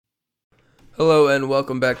Hello and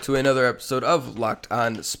welcome back to another episode of Locked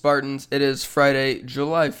On Spartans. It is Friday,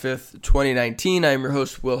 July 5th, 2019. I'm your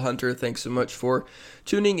host, Will Hunter. Thanks so much for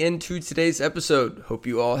tuning into today's episode. Hope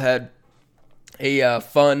you all had a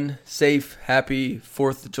fun, safe, happy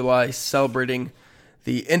 4th of July celebrating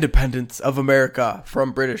the independence of America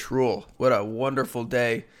from British rule. What a wonderful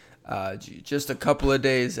day. Just a couple of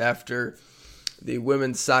days after the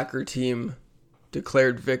women's soccer team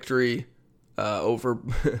declared victory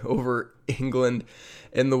over England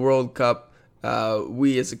in the World Cup.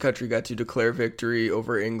 We as a country got to declare victory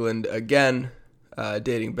over England again,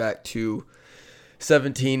 dating back to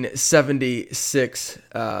 1776.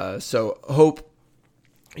 So hope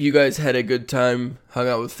you guys had a good time, hung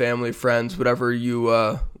out with family, friends, whatever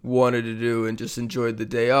you wanted to do, and just enjoyed the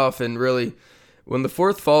day off. And really, when the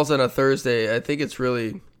 4th falls on a Thursday, I think it's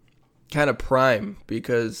really kind of prime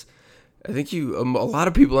because I think a lot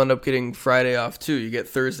of people end up getting Friday off too. You get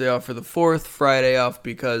Thursday off for the 4th, Friday off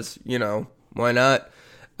because, why not?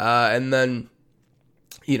 And then,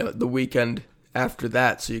 the weekend after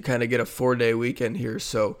that. So you kind of get a 4-day weekend here.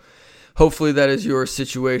 So hopefully that is your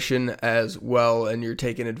situation as well, and you're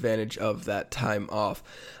taking advantage of that time off.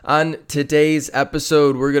 On today's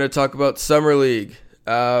episode, we're going to talk about Summer League.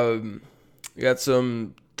 We got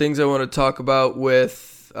some things I want to talk about with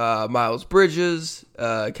Miles Bridges,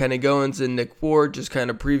 Kenny Goins, and Nick Ward, just kind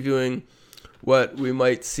of previewing what we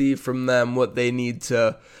might see from them, what they need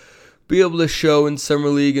to be able to show in Summer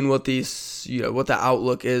League, and what what the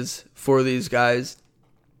outlook is for these guys.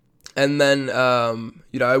 And then,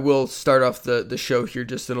 I will start off the show here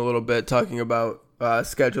just in a little bit, talking about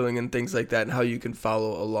scheduling and things like that, and how you can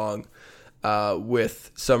follow along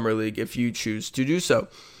with Summer League if you choose to do so.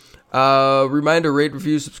 Reminder, rate,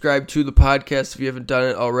 review, subscribe to the podcast if you haven't done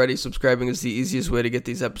it already. Subscribing is the easiest way to get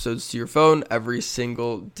these episodes to your phone every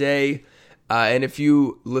single day. And if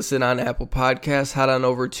you listen on Apple Podcasts, head on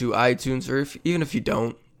over to iTunes, or even if you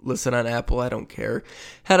don't listen on Apple, I don't care.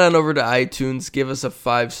 Head on over to iTunes, give us a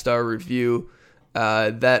 5-star review.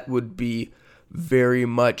 That would be very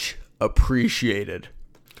much appreciated.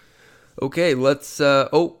 Okay, let's,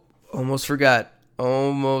 almost forgot.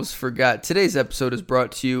 Today's episode is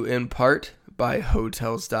brought to you in part by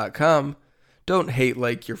Hotels.com. Don't hate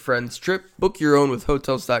like your friend's trip. Book your own with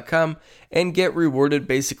Hotels.com and get rewarded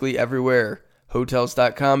basically everywhere.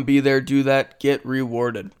 Hotels.com, be there, do that, get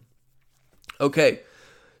rewarded. Okay,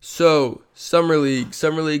 so Summer League. It's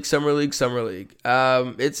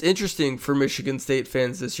interesting for Michigan State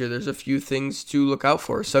fans this year. There's a few things to look out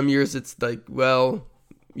for. Some years it's like,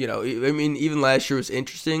 even last year was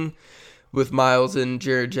interesting with Miles and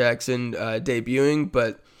Jared Jackson debuting,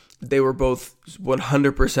 but they were both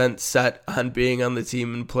 100% set on being on the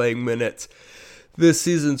team and playing minutes this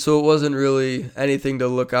season, so it wasn't really anything to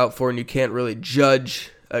look out for, and you can't really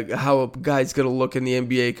judge how a guy's going to look in the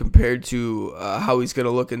NBA compared to how he's going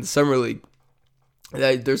to look in Summer League.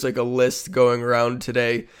 There's like a list going around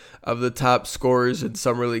today of the top scorers in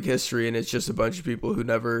Summer League history, and it's just a bunch of people who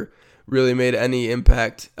never really made any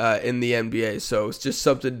impact in the NBA. So it's just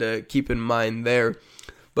something to keep in mind there.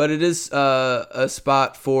 But it is a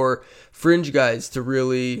spot for fringe guys to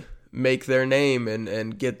really make their name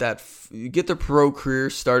and get their pro career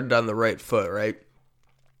started on the right foot, right?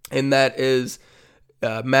 And that is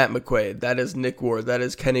Matt McQuaid, that is Nick Ward, that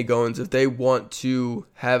is Kenny Goins. If they want to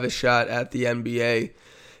have a shot at the NBA,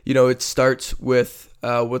 it starts with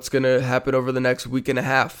what's going to happen over the next week and a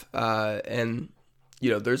half.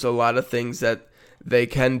 There's a lot of things that they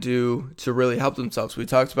can do to really help themselves. We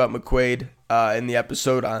talked about McQuaid in the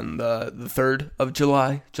episode on the 3rd of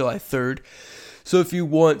July 3rd. So if you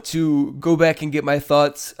want to go back and get my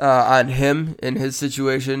thoughts on him and his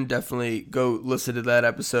situation, definitely go listen to that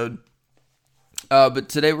episode. But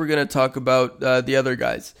today we're going to talk about the other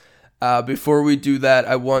guys. Before we do that,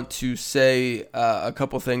 I want to say a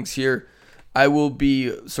couple things here. I will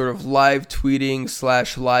be sort of live tweeting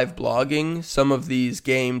 / live blogging some of these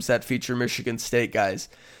games that feature Michigan State guys.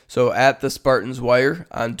 So at the Spartans Wire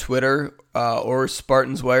on Twitter or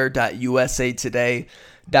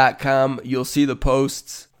spartanswire.usatoday.com, you'll see the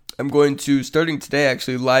posts. I'm going to, starting today,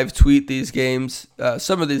 actually live tweet these games,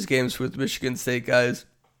 some of these games with Michigan State guys.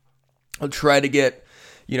 I'll try to get,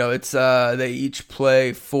 they each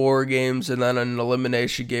play 4 games and then an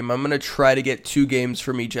elimination game. I'm going to try to get 2 games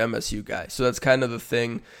from each MSU guy. So that's kind of the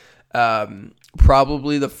thing.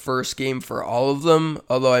 Probably the first game for all of them,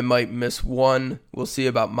 although I might miss one. We'll see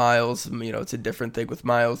about Miles. It's a different thing with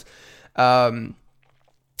Miles. And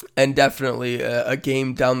definitely a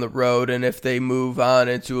game down the road. And if they move on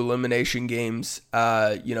into elimination games,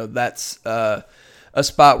 that's a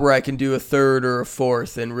spot where I can do a third or a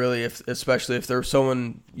fourth, and really, especially if there's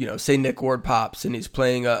someone, say Nick Ward pops and he's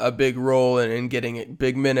playing a big role and getting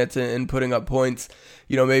big minutes and putting up points,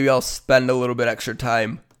 maybe I'll spend a little bit extra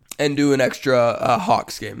time and do an extra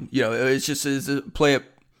Hawks game. It's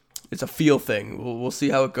a feel thing. We'll see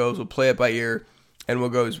how it goes. We'll play it by ear, and we'll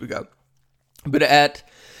go as we go. But at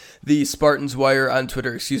the Spartans Wire on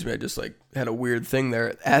Twitter, excuse me, I just had a weird thing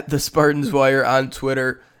there. At the Spartans Wire on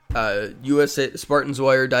Twitter,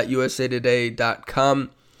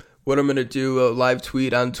 spartanswire.usatoday.com. What I'm going to do, a live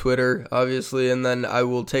tweet on Twitter, obviously, and then I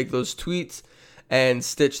will take those tweets and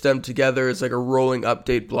stitch them together as a rolling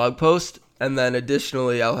update blog post. And then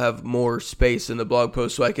additionally, I'll have more space in the blog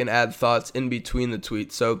post so I can add thoughts in between the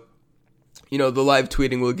tweets. So, the live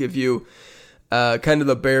tweeting will give you kind of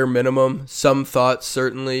the bare minimum, some thoughts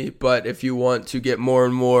certainly, but if you want to get more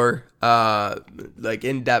and more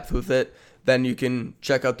in depth with it, then you can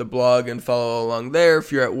check out the blog and follow along there.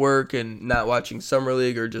 If you're at work and not watching Summer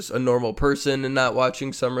League, or just a normal person and not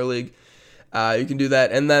watching Summer League, you can do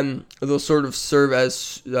that. And then they'll sort of serve as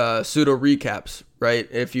pseudo recaps, right?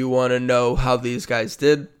 If you want to know how these guys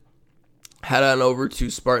did, head on over to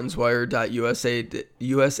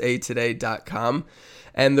spartanswire.usatoday.com,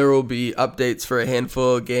 and there will be updates for a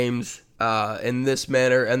handful of games in this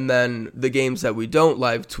manner. And then the games that we don't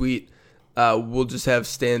live tweet, we'll just have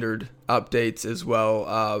standard updates as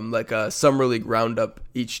well, like a Summer League roundup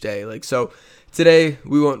each day. So today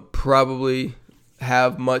we won't probably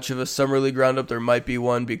have much of a Summer League roundup. There might be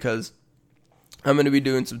one because I'm going to be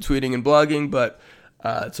doing some tweeting and blogging, but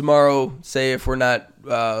tomorrow, say if we're not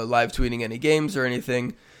live tweeting any games or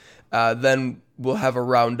anything, then we'll have a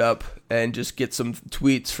roundup and just get some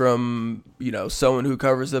tweets from, someone who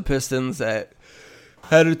covers the Pistons that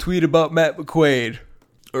had a tweet about Matt McQuaid,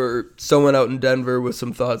 or someone out in Denver with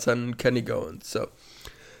some thoughts on Kenny Goins. So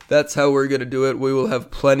that's how we're going to do it. We will have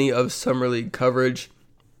plenty of Summer League coverage.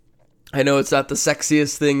 I know it's not the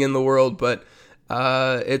sexiest thing in the world, but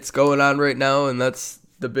it's going on right now, and that's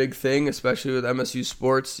the big thing, especially with MSU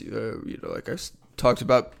sports. Like I talked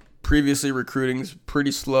about previously, recruiting is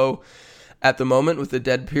pretty slow at the moment with the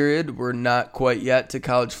dead period. We're not quite yet to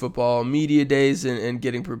college football media days and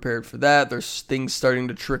getting prepared for that. There's things starting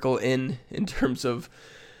to trickle in terms of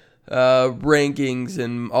rankings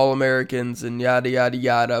and All-Americans and yada, yada,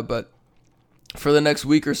 yada. But for the next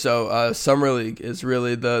week or so, Summer League is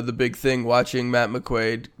really the big thing, watching Matt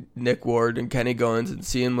McQuaid, Nick Ward, and Kenny Goins and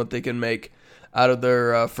seeing what they can make out of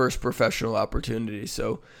their first professional opportunity.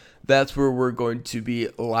 So that's where we're going to be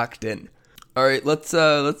locked in. All right, let's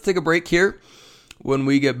take a break here. When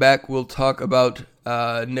we get back, we'll talk about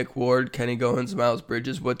Nick Ward, Kenny Goins, Miles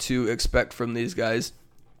Bridges, what to expect from these guys,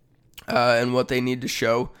 and what they need to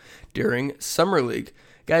show during Summer League.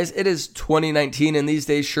 Guys, it is 2019, and these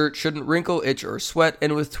days shirts shouldn't wrinkle, itch, or sweat,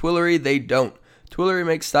 and with Twillory, they don't. Twillory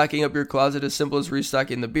makes stocking up your closet as simple as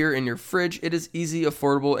restocking the beer in your fridge. It is easy,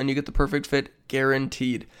 affordable, and you get the perfect fit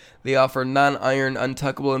guaranteed. They offer non-iron,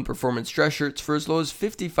 untuckable, and performance dress shirts for as low as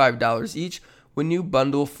 $55 each when you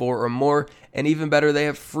bundle 4 or more. And even better, they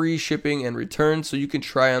have free shipping and returns, so you can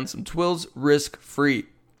try on some Twills risk-free.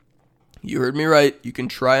 You heard me right. You can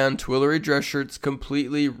try on Twillory dress shirts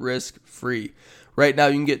completely risk-free. Right now,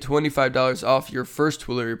 you can get $25 off your first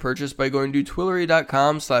Twillory purchase by going to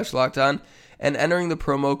Twillory.com/lockedon and entering the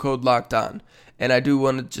promo code LOCKEDON. And I do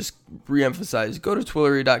want to just reemphasize, go to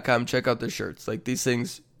Twillory.com, check out the shirts. These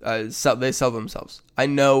things, they sell themselves. I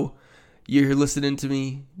know you're listening to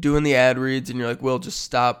me doing the ad reads and you're like, Will, just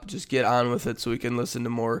stop, just get on with it so we can listen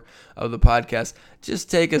to more of the podcast.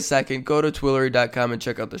 Just take a second, go to Twillory.com and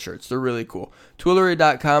check out the shirts. They're really cool.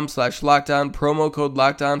 Twillory.com/LockedOn, promo code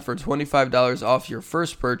LOCKEDON for $25 off your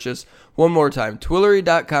first purchase. One more time,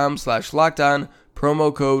 Twillory.com/LockedOn,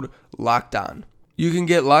 promo code LOCKEDON. You can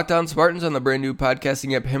get Locked On Spartans on the brand new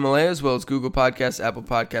podcasting app Himalaya, as well as Google Podcasts, Apple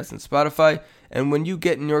Podcasts, and Spotify. And when you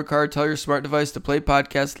get in your car, tell your smart device to play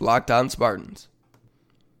podcast Locked On Spartans.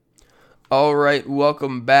 All right,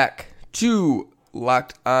 welcome back to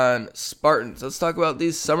Locked On Spartans. Let's talk about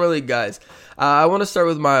these Summer League guys. I want to start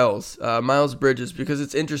with Miles Bridges, because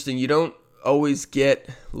it's interesting. You don't always get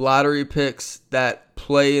lottery picks that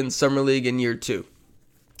play in Summer League in year 2.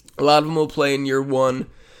 A lot of them will play in year 1,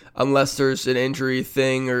 unless there's an injury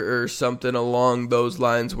thing or something along those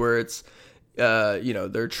lines where it's,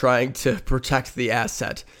 they're trying to protect the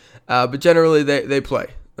asset. But generally they play.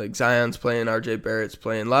 Like Zion's playing, RJ Barrett's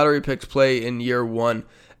playing. Lottery picks play in year 1.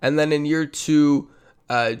 And then in year 2,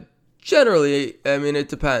 generally, it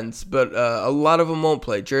depends. But a lot of them won't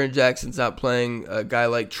play. Jaren Jackson's not playing. A guy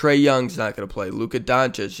like Trae Young's not going to play. Luka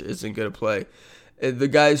Doncic isn't going to play. The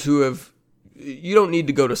guys who have you don't need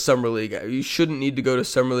to go to Summer League. You shouldn't need to go to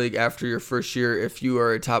Summer League after your first year if you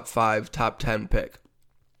are a top 5, top 10 pick.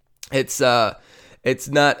 It's not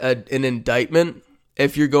an indictment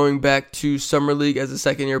if you're going back to Summer League as a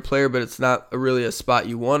second-year player, but it's not really a spot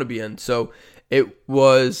you want to be in. So it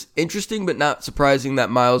was interesting but not surprising that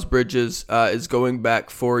Miles Bridges is going back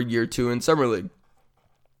for year 2 in Summer League.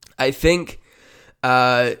 I think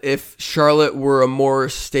if Charlotte were a more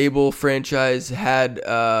stable franchise, had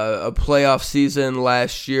a playoff season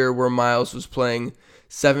last year where Miles was playing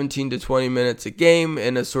 17 to 20 minutes a game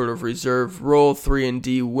in a sort of reserve role,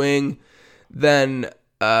 3-and-D wing, then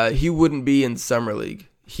he wouldn't be in Summer League.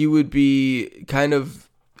 He would be kind of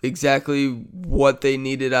exactly what they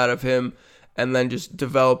needed out of him and then just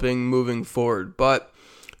developing moving forward. But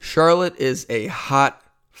Charlotte is a hot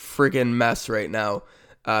friggin' mess right now.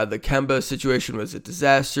 The Kemba situation was a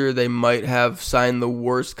disaster. They might have signed the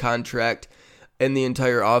worst contract in the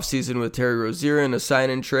entire offseason with Terry Rozier in a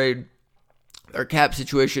sign-and trade. Their cap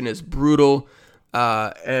situation is brutal,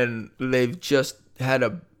 and they've just had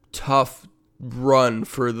a tough run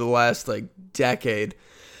for the last decade,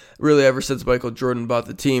 really ever since Michael Jordan bought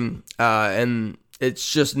the team, and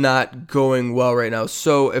it's just not going well right now.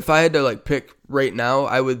 So if I had to pick right now,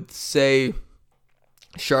 I would say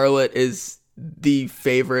Charlotte is the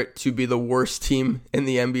favorite to be the worst team in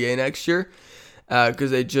the NBA next year,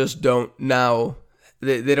 because they just don't now.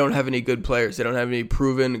 They don't have any good players. They don't have any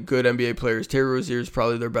proven good NBA players. Terry Rozier is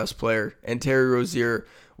probably their best player, and Terry Rozier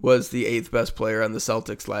was the 8th best player on the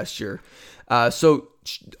Celtics last year. So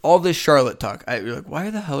all this Charlotte talk, you're like, why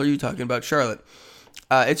the hell are you talking about Charlotte?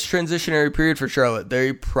 It's transitionary period for Charlotte.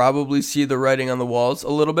 They probably see the writing on the walls a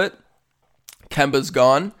little bit. Kemba's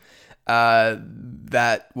gone.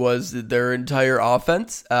 That was their entire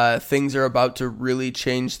offense. Things are about to really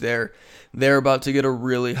change there. They're about to get a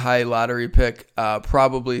really high lottery pick,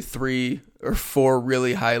 probably 3 or 4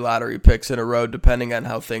 really high lottery picks in a row, depending on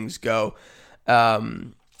how things go.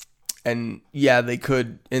 And yeah, they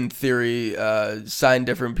could, in theory, sign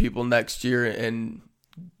different people next year and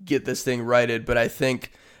get this thing righted. But I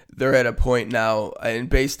think they're at a point now, and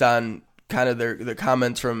based on kind of the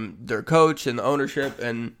comments from their coach and the ownership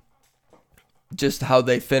and just how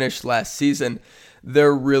they finished last season,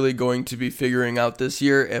 they're really going to be figuring out this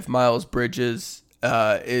year if Miles Bridges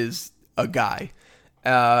is a guy.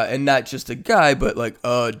 And not just a guy, but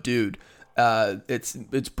a dude.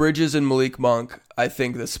 It's Bridges and Malik Monk. I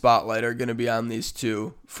think the spotlight are going to be on these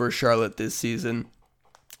two for Charlotte this season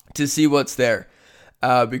to see what's there.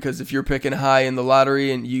 Because if you're picking high in the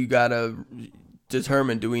lottery and you got to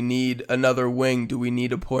determine, do we need another wing? Do we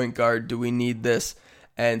need a point guard? Do we need this?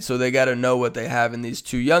 And so they got to know what they have in these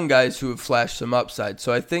two young guys who have flashed some upside.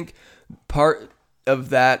 So I think part of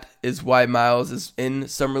that is why Miles is in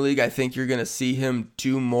Summer League. I think you're going to see him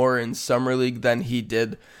do more in Summer League than he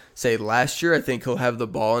did, say, last year. I think he'll have the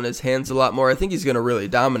ball in his hands a lot more. I think he's going to really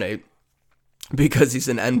dominate because he's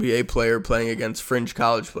an NBA player playing against fringe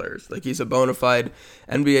college players. He's a bona fide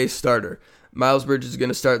NBA starter. Miles Bridges is going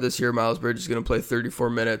to start this year. Miles Bridges is going to play 34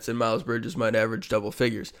 minutes, and Miles Bridges might average double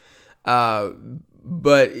figures.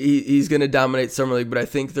 But he's going to dominate Summer League, but I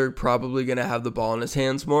think they're probably going to have the ball in his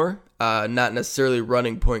hands more. Not necessarily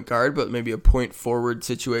running point guard, but maybe a point forward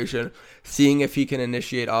situation, seeing if he can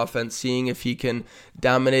initiate offense, seeing if he can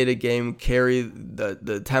dominate a game, carry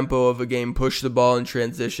the tempo of a game, push the ball in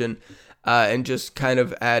transition, and just kind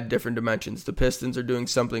of add different dimensions. The Pistons are doing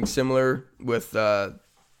something similar with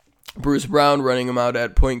Bruce Brown, running him out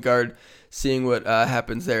at point guard, seeing what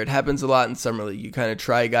happens there. It happens a lot in Summer League. You kind of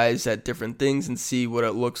try guys at different things and see what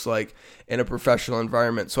it looks like in a professional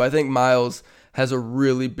environment. So I think Miles has a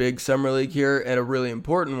really big Summer League here and a really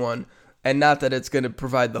important one. And not that it's going to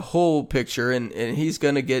provide the whole picture, and he's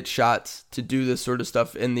going to get shots to do this sort of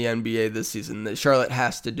stuff in the NBA this season. Charlotte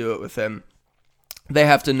has to do it with him. They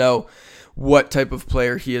have to know what type of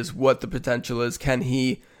player he is, what the potential is. Can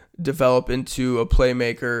he develop into a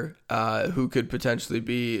playmaker who could potentially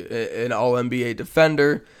be an all-NBA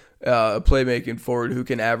defender, a playmaking forward who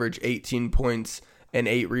can average 18 points and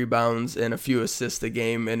 8 rebounds and a few assists a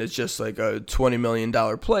game and is just a $20 million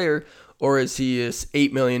player? Or is he an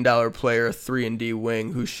 $8 million player, a 3-and-D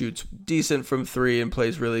wing who shoots decent from 3 and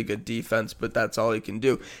plays really good defense, but that's all he can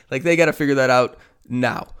do? They got to figure that out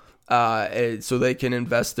now. So they can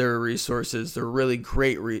invest their resources. They're really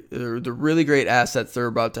great. The really great assets they're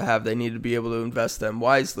about to have. They need to be able to invest them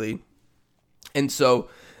wisely. And so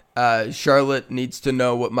Charlotte needs to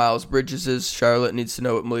know what Miles Bridges is. Charlotte needs to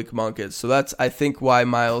know what Malik Monk is. So that's, I think, why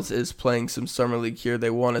Miles is playing some Summer League here.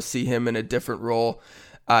 They want to see him in a different role.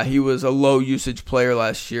 He was a low usage player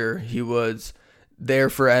last year. He was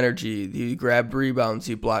there for energy. He grabbed rebounds,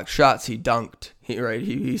 he blocked shots, he dunked.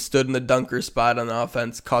 He stood in the dunker spot on the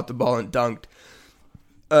offense, caught the ball and dunked.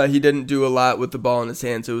 He didn't do a lot with the ball in his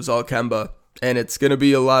hands. It was all Kemba. And it's going to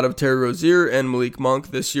be a lot of Terry Rozier and Malik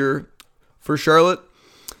Monk this year for Charlotte.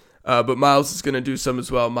 But Miles is going to do some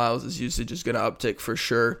as well. Miles' usage is going to uptick for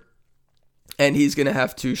sure. And he's going to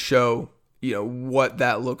have to show, what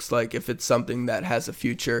that looks like if it's something that has a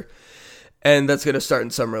future. And that's going to start in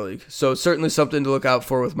Summer League. So certainly something to look out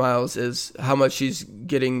for with Miles is how much he's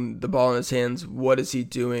getting the ball in his hands. What is he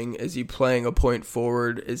doing? Is he playing a point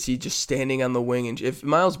forward? Is he just standing on the wing? And if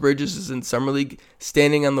Miles Bridges is in Summer League,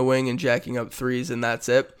 standing on the wing and jacking up threes and that's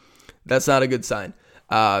it, that's not a good sign.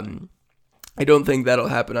 I don't think that'll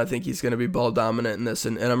happen. I think he's going to be ball dominant in this.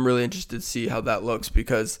 And I'm really interested to see how that looks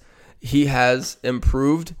because he has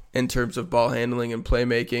improved in terms of ball handling and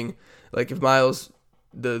playmaking. Like if Miles...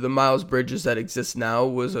 The Miles Bridges that exists now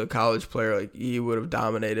was a college player, like he would have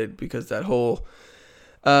dominated because that whole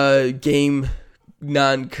game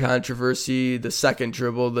non-controversy, the second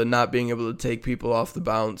dribble, the not being able to take people off the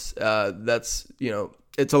bounce, that's,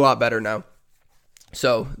 it's a lot better now.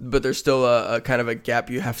 So, but there's still a kind of a gap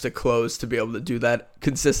you have to close to be able to do that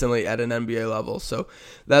consistently at an NBA level. So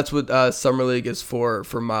that's what Summer League is for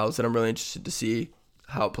Miles, and I'm really interested to see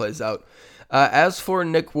how it plays out. As for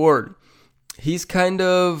Nick Ward, he's kind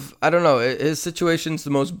of, I don't know, his situation's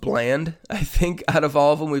the most bland, I think, out of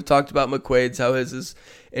all of them. We've talked about McQuaid's, how his is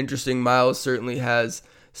interesting. Miles certainly has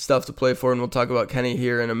stuff to play for, and we'll talk about Kenny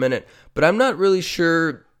here in a minute. But I'm not really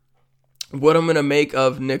sure what I'm going to make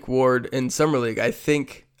of Nick Ward in Summer League. I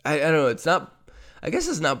think, I don't know, I guess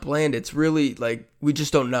it's not bland. It's really, we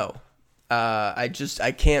just don't know.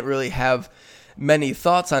 I can't really have many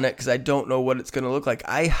thoughts on it because I don't know what it's going to look like.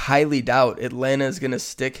 I highly doubt Atlanta is going to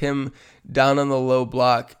stick him down on the low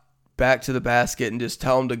block, back to the basket, and just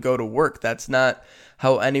tell him to go to work. That's not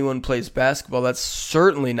how anyone plays basketball. That's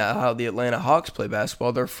certainly not how the Atlanta Hawks play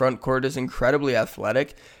basketball. Their front court is incredibly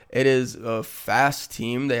athletic. It is a fast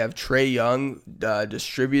team. They have Trae Young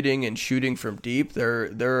distributing and shooting from deep. They're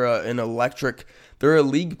a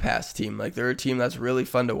league pass team. They're a team that's really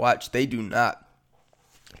fun to watch. They do not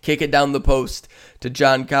kick it down the post to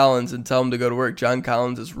John Collins and tell him to go to work. John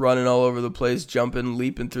Collins is running all over the place, jumping,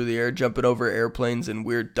 leaping through the air, jumping over airplanes and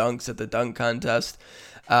weird dunks at the dunk contest.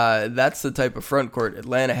 That's the type of front court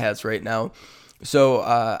Atlanta has right now. So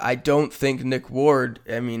I don't think Nick Ward,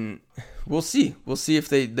 we'll see. We'll see if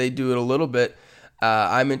they do it a little bit.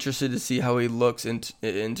 I'm interested to see how he looks in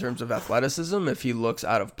terms of athleticism, if he looks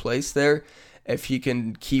out of place there, if he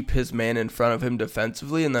can keep his man in front of him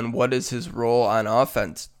defensively, and then what is his role on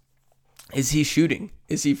offense? Is he shooting?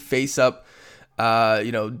 Is he face up,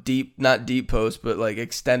 deep, not deep post, but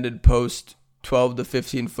extended post, 12 to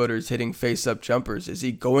 15 footers hitting face up jumpers? Is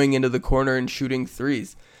he going into the corner and shooting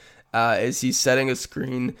threes? Is he setting a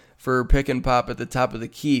screen for pick and pop at the top of the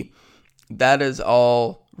key? That is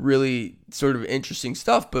all really sort of interesting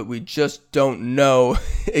stuff, but we just don't know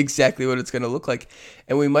exactly what it's going to look like.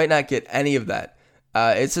 And we might not get any of that.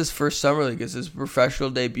 It's his first Summer League. It's his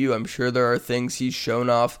professional debut. I'm sure there are things he's shown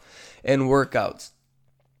off in workouts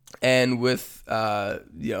and with,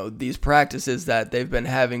 these practices that they've been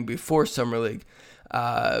having before Summer League.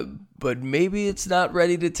 But maybe it's not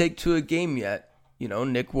ready to take to a game yet.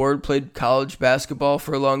 Nick Ward played college basketball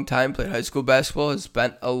for a long time, played high school basketball, has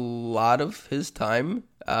spent a lot of his time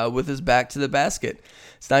with his back to the basket.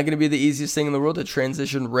 It's not going to be the easiest thing in the world to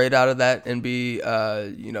transition right out of that and be,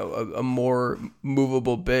 a more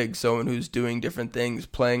movable big, someone who's doing different things,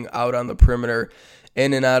 playing out on the perimeter,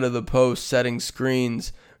 in and out of the post, setting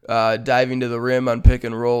screens, diving to the rim on pick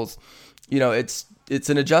and rolls. It's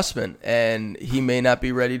an adjustment, and he may not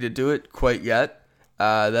be ready to do it quite yet.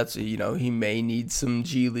 He may need some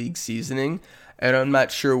G League seasoning, and I'm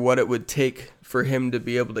not sure what it would take for him to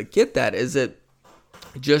be able to get that. Is it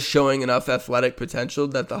just showing enough athletic potential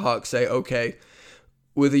that the Hawks say, okay,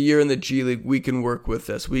 with a year in the G League, we can work with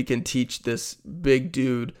this. We can teach this big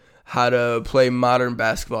dude how to play modern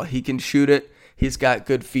basketball. He can shoot it. He's got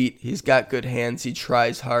good feet. He's got good hands. He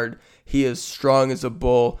tries hard. He is strong as a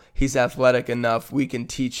bull. He's athletic enough. We can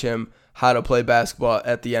teach him how to play basketball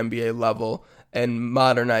at the NBA level and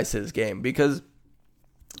modernize his game, because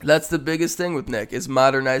that's the biggest thing with Nick, is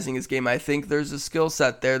modernizing his game. I think there's a skill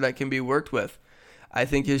set there that can be worked with. I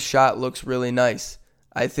think his shot looks really nice.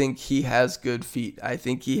 I think he has good feet. I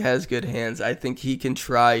think he has good hands. I think he can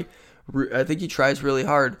try. I think he tries really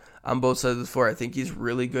hard on both sides of the floor. I think he's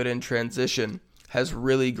really good in transition, has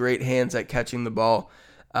really great hands at catching the ball,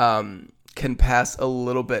 can pass a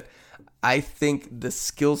little bit. I think the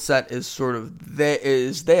skill set is sort of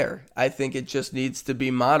there. I think it just needs to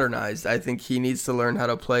be modernized. I think he needs to learn how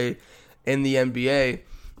to play in the NBA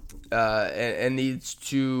and needs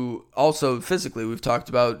to also physically. We've talked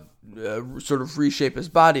about sort of reshape his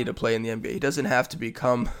body to play in the NBA. He doesn't have to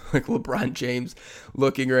become like LeBron James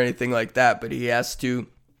looking or anything like that, but he has to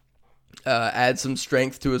add some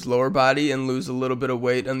strength to his lower body and lose a little bit of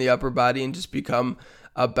weight on the upper body and just become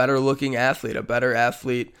a better looking athlete, a better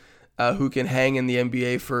athlete who can hang in the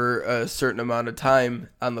NBA for a certain amount of time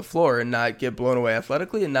on the floor and not get blown away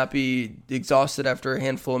athletically and not be exhausted after a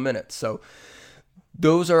handful of minutes. So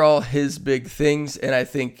those are all his big things, and I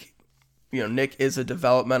think Nick is a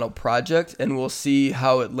developmental project, and we'll see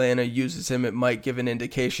how Atlanta uses him. It might give an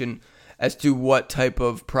indication as to what type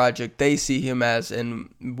of project they see him as and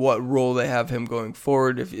what role they have him going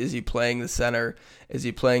forward. Is he playing the center? Is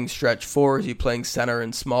he playing stretch four? Is he playing center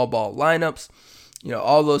in small ball lineups?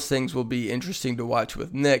 All those things will be interesting to watch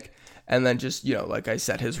with Nick. And then just, like I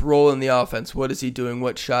said, his role in the offense. What is he doing?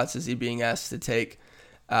 What shots is he being asked to take?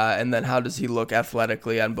 And then how does he look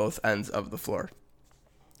athletically on both ends of the floor?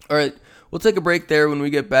 All right, we'll take a break there. When we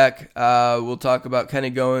get back, we'll talk about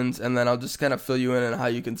Kenny Goins, and then I'll just kind of fill you in on how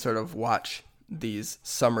you can sort of watch these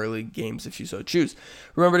Summer League games if you so choose.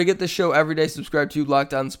 Remember to get this show every day. Subscribe to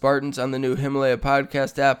Locked On Spartans on the new Himalaya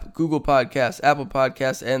podcast app, Google Podcasts, Apple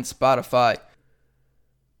Podcasts, and Spotify.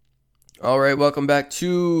 All right, welcome back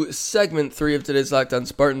to segment 3 of today's Locked On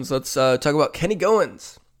Spartans. Let's talk about Kenny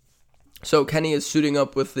Goins. So Kenny is suiting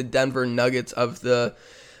up with the Denver Nuggets of the,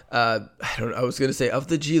 I was going to say of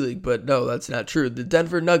the G League, but no, that's not true. The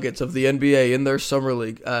Denver Nuggets of the NBA in their Summer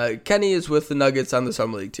League. Kenny is with the Nuggets on the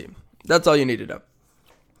Summer League team. That's all you need to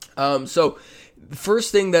know. So the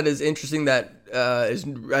first thing that is interesting that is,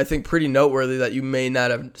 I think, pretty noteworthy that you may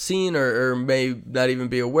not have seen or may not even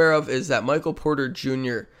be aware of is that Michael Porter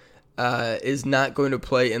Jr. Is not going to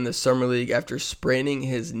play in the Summer League after spraining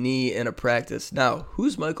his knee in a practice. Now,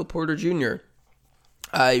 who's Michael Porter Jr.?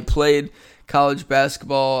 He played college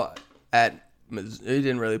basketball he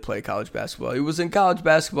didn't really play college basketball. He was in college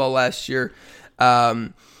basketball last year,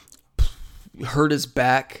 hurt his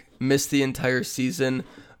back, missed the entire season,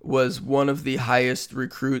 was one of the highest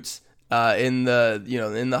recruits in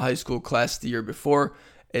the high school class the year before,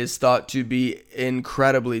 is thought to be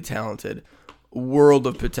incredibly talented. World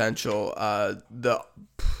of potential, the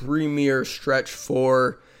premier stretch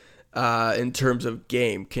four in terms of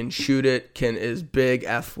game, can shoot it, is big,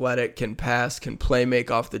 athletic, can pass, can play make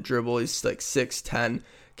off the dribble. He's like 6'10",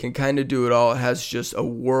 can kind of do it all, has just a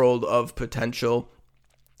world of potential,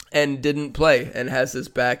 and didn't play and has this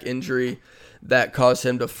back injury that caused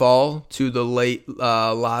him to fall to the late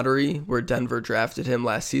lottery where Denver drafted him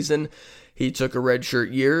last season. He took a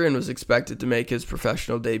redshirt year and was expected to make his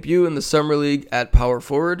professional debut in the Summer League at power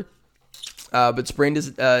forward, but sprained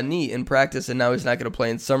his knee in practice, and now he's not going to play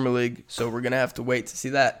in Summer League, so we're going to have to wait to see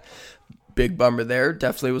that. Big bummer there.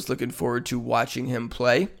 Definitely was looking forward to watching him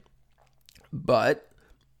play, but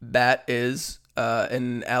that is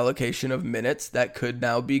an allocation of minutes that could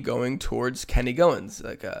now be going towards Kenny Goins.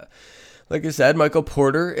 Like I said, Michael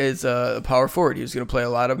Porter is a power forward. He was going to play a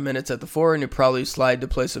lot of minutes at the 4, and he'll probably slide to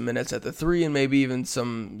play some minutes at the 3, and maybe even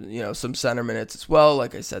some center minutes as well.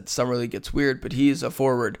 Like I said, Summer League gets weird, but he's a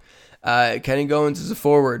forward. Kenny Goins is a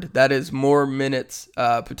forward. That is more minutes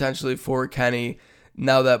potentially for Kenny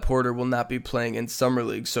now that Porter will not be playing in Summer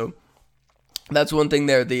League. So that's one thing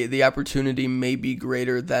there. The opportunity may be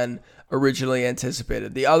greater than originally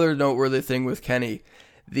anticipated. The other noteworthy thing with Kenny,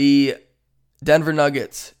 the Denver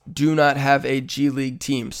Nuggets do not have a G League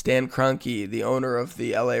team. Stan Kroenke, the owner of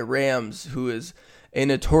the LA Rams, who is a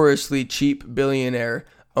notoriously cheap billionaire,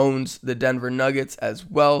 owns the Denver Nuggets as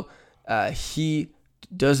well. He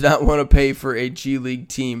does not want to pay for a G League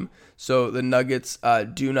team, so the Nuggets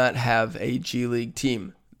do not have a G League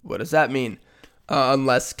team. What does that mean?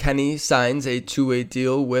 Unless Kenny signs a two-way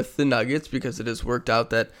deal with the Nuggets, because it has worked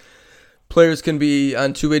out that players can be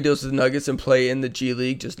on two-way deals with the Nuggets and play in the G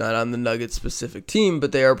League, just not on the Nuggets specific team,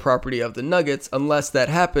 but they are property of the Nuggets. Unless that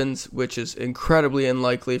happens, which is incredibly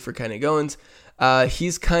unlikely for Kenny Goins,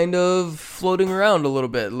 he's kind of floating around a little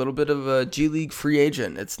bit of a G League free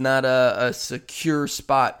agent. It's not a secure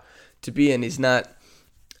spot to be in. He's not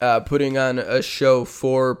putting on a show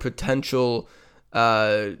for potential,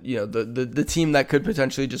 the team that could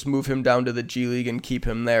potentially just move him down to the G League and keep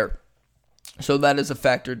him there. So that is a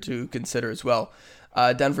factor to consider as well.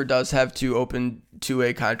 Denver does have 2 open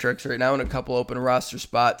 2A contracts right now and a couple open roster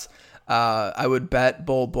spots. I would bet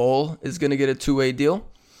Bol is going to get a 2A deal,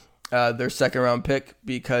 their second round pick,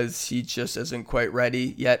 because he just isn't quite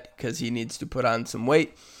ready yet because he needs to put on some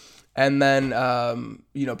weight. And then,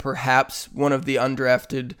 perhaps one of the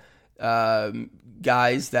undrafted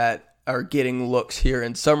guys that are getting looks here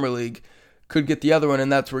in Summer League could get the other one,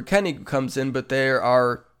 and that's where Kenny comes in. But there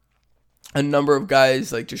are a number of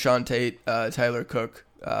guys like Deshaun Tate, Tyler Cook,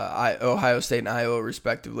 Ohio State and Iowa,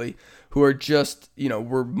 respectively, who are just,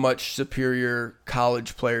 were much superior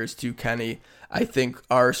college players to Kenny. I think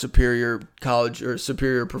are superior college or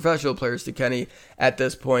superior professional players to Kenny at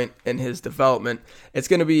this point in his development. It's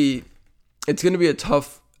going to be a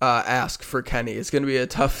tough ask for Kenny. It's going to be a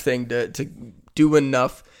tough thing to do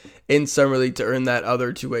enough in Summer League to earn that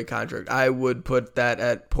other two-way contract. I would put that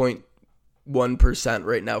at 0.1%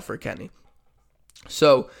 right now for Kenny.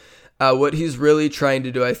 So what he's really trying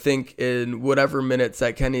to do, I think, in whatever minutes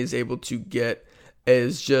that Kenny is able to get,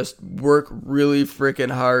 is just work really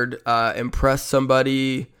freaking hard, impress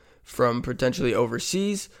somebody from potentially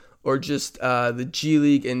overseas or just the G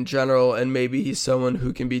League in general, and maybe he's someone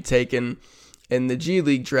who can be taken in the G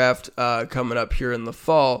League draft coming up here in the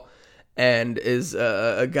fall, and is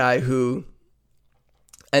a guy who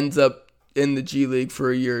ends up in the G League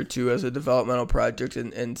for a year or two as a developmental project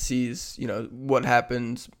and sees, what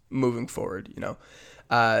happens moving forward,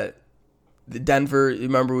 The Denver,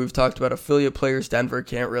 remember we've talked about affiliate players. Denver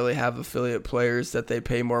can't really have affiliate players that they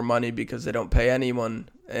pay more money because they don't pay anyone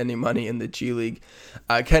any money in the G League.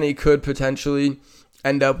 Kenny could potentially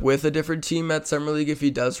end up with a different team at Summer League if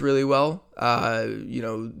he does really well.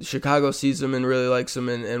 Chicago sees him and really likes him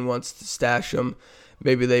and wants to stash him.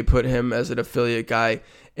 Maybe they put him as an affiliate guy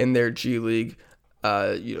in their G League.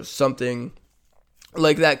 Something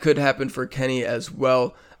like that could happen for Kenny as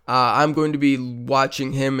well. I'm going to be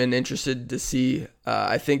watching him and interested to see.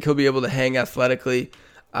 I think he'll be able to hang athletically.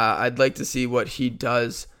 I'd like to see what he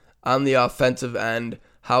does on the offensive end,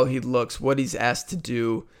 how he looks, what he's asked to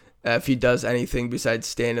do, if he does anything besides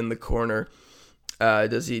stand in the corner.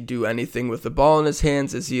 Does he do anything with the ball in his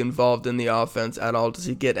hands? Is he involved in the offense at all? Does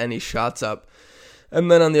he get any shots up?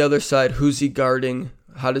 And then on the other side, who's he guarding?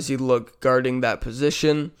 How does he look guarding that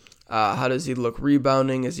position? How does he look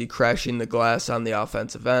rebounding? Is he crashing the glass on the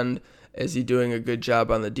offensive end? Is he doing a good job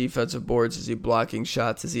on the defensive boards? Is he blocking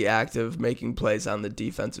shots? Is he active, making plays on the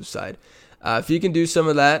defensive side? If he can do some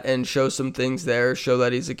of that and show some things there, show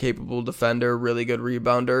that he's a capable defender, really good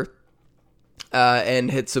rebounder, and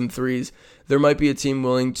hit some threes, there might be a team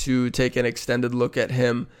willing to take an extended look at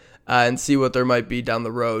him and see what there might be down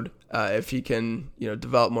the road. If he can,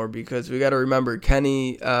 develop more, because we got to remember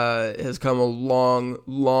Kenny has come a long,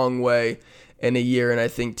 long way in a year, and I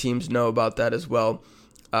think teams know about that as well.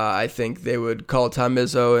 I think they would call Tom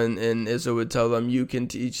Izzo, and Izzo would tell them, you can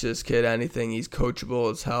teach this kid anything. He's coachable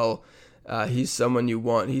as hell. He's someone you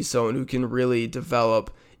want. He's someone who can really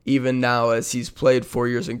develop, even now as he's played 4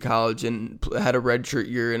 years in college and had a redshirt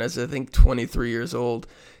year, and as I think 23 years old,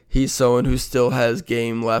 he's someone who still has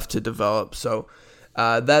game left to develop. So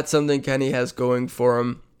that's something Kenny has going for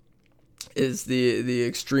him, is the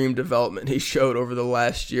extreme development he showed over the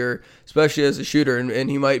last year, especially as a shooter, and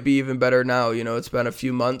he might be even better now. It's been a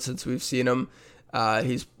few months since we've seen him.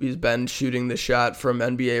 He's been shooting the shot from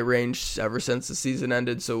NBA range ever since the season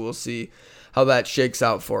ended, so we'll see how that shakes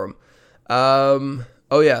out for him.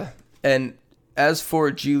 And as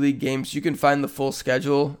for G League games, you can find the full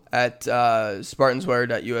schedule at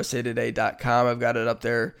spartanswire.usatoday.com. I've got it up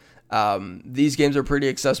there. These games are pretty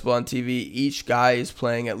accessible on TV. Each guy is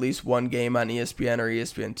playing at least one game on ESPN or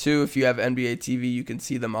ESPN2. If you have NBA TV, you can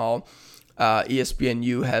see them all.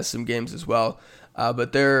 ESPNU has some games as well.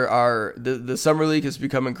 But there are the Summer League has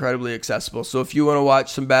become incredibly accessible. So if you want to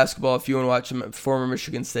watch some basketball, if you want to watch some former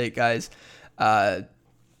Michigan State guys,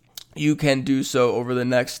 you can do so over the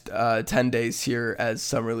next 10 days here as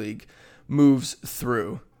Summer League moves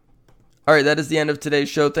through. All right, that is the end of today's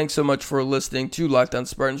show. Thanks so much for listening to Locked On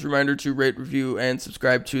Spartans. Reminder to rate, review, and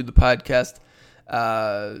subscribe to the podcast.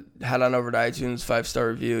 Head on over to iTunes, 5-star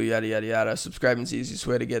review, yada, yada, yada. Subscribing is the easiest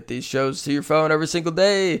way to get these shows to your phone every single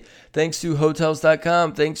day. Thanks to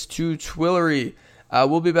Hotels.com. Thanks to Twillery.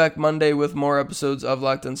 We'll be back Monday with more episodes of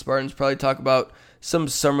Locked On Spartans. Probably talk about some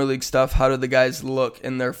Summer League stuff. How did the guys look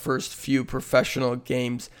in their first few professional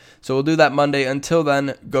games? So we'll do that Monday. Until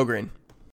then, go green.